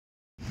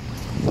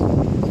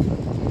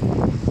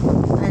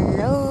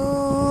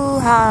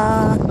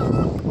Aloha!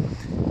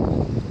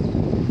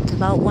 It's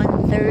about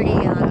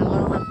 1:30 on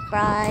Aloha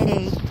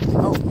Friday.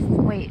 Oh,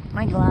 wait,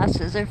 my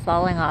glasses are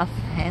falling off.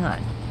 Hang on.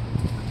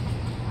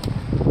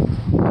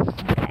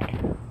 Okay.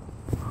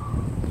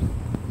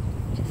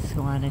 Just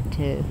wanted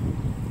to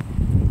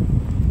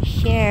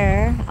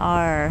share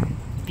our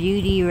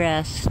Beauty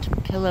Rest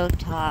pillow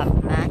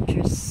top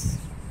mattress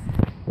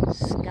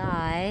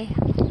Sky.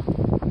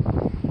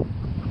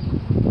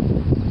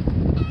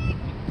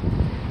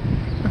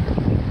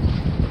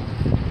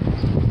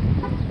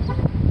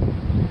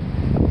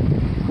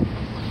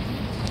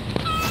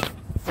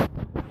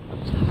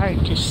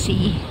 Hard to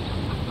see.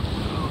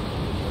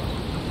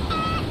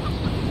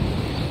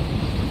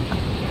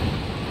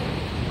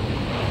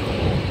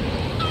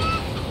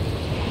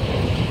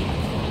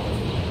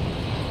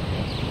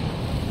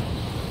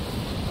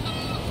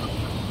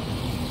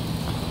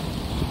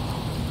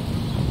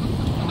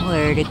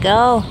 Where to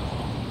go?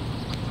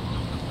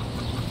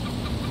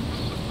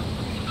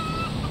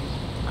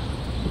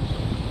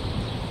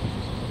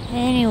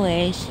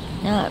 Anyways,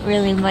 not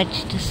really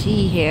much to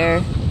see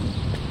here.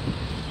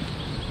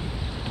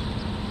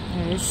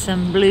 There's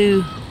some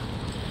blue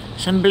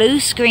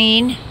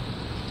screen.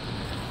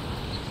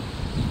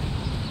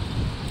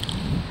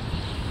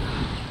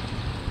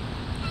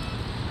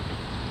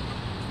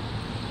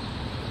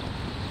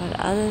 But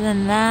other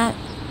than that,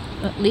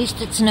 at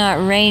least it's not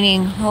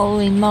raining.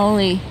 Holy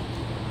moly.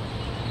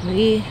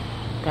 We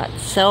got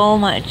so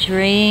much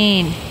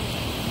rain.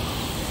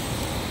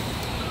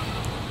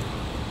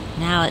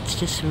 Now it's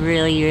just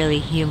really, really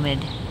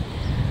humid.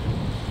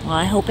 Well,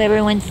 I hope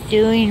everyone's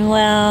doing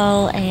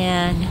well,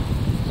 and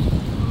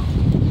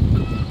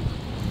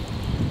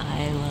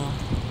I will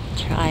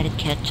try to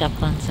catch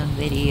up on some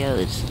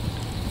videos.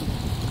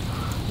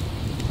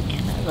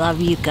 And I love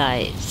you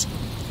guys.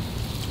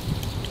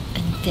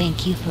 And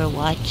thank you for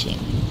watching.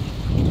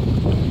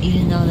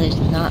 Even though there's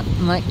not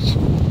much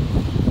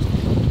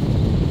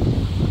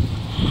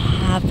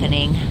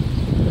happening.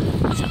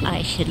 So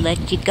I should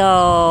let you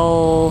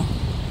go.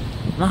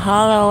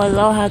 Mahalo,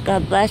 aloha,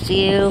 God bless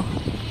you.